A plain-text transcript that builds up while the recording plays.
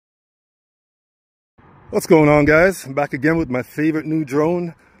What's going on, guys? I'm back again with my favorite new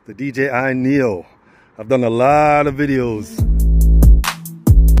drone, the DJI Neo. I've done a lot of videos.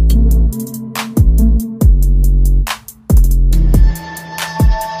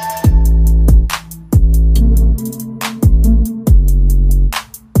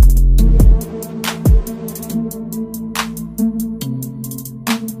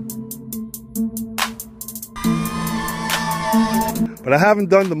 But I haven't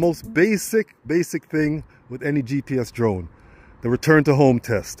done the most basic thing with any GPS drone, the return to home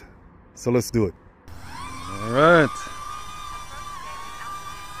test. So let's do it. All right.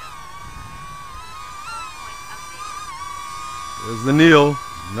 There's the Neo,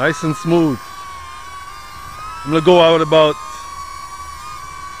 nice and smooth. I'm gonna go out about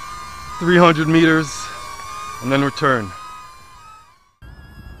 300 meters and then return.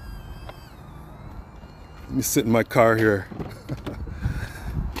 Let me sit in my car here.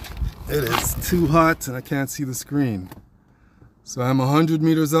 It is too hot and I can't see the screen. So I'm 100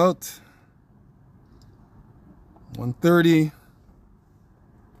 meters out. 130,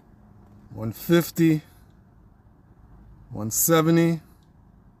 150, 170.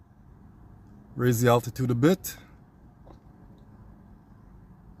 Raise the altitude a bit.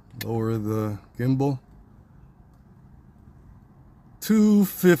 Lower the gimbal.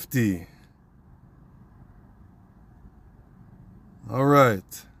 250. All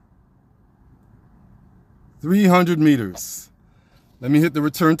right. 300 meters. Let me hit the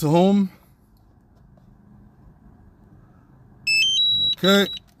return to home. Okay.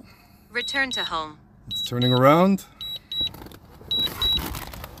 Return to home. It's turning around.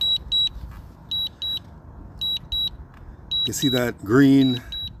 You see that green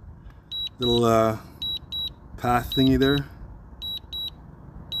little path thingy there?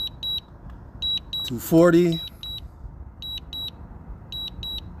 240.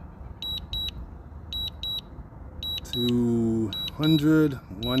 200,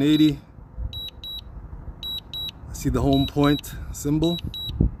 180. I see the home point symbol.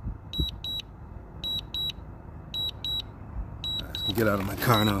 I can get out of my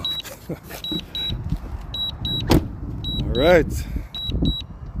car now. All right.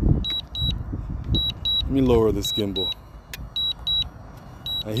 Let me lower this gimbal.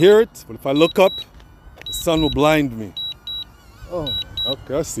 I hear it, but if I look up, the sun will blind me. Oh,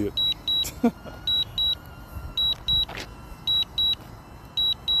 okay, I see it.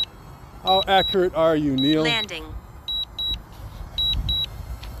 How accurate are you, Neil? Landing.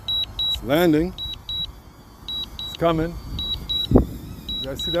 It's landing. It's coming. You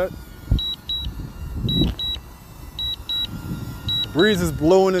guys see that? The breeze is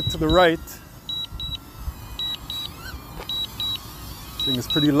blowing it to the right. This thing is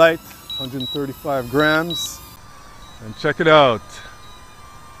pretty light, 135 grams. And check it out.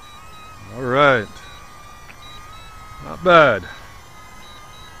 All right. Not bad.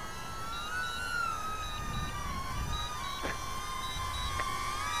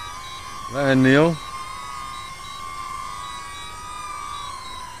 Land, Neil.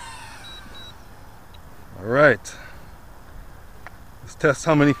 All right. Let's test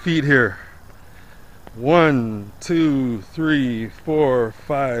how many feet here. 1, 2, 3, 4,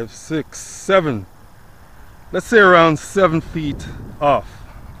 5, 6, 7. Let's say around 7 feet off.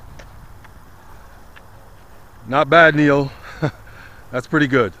 Not bad, Neil. That's pretty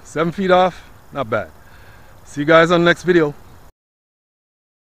good. 7 feet off, not bad. See you guys on the next video.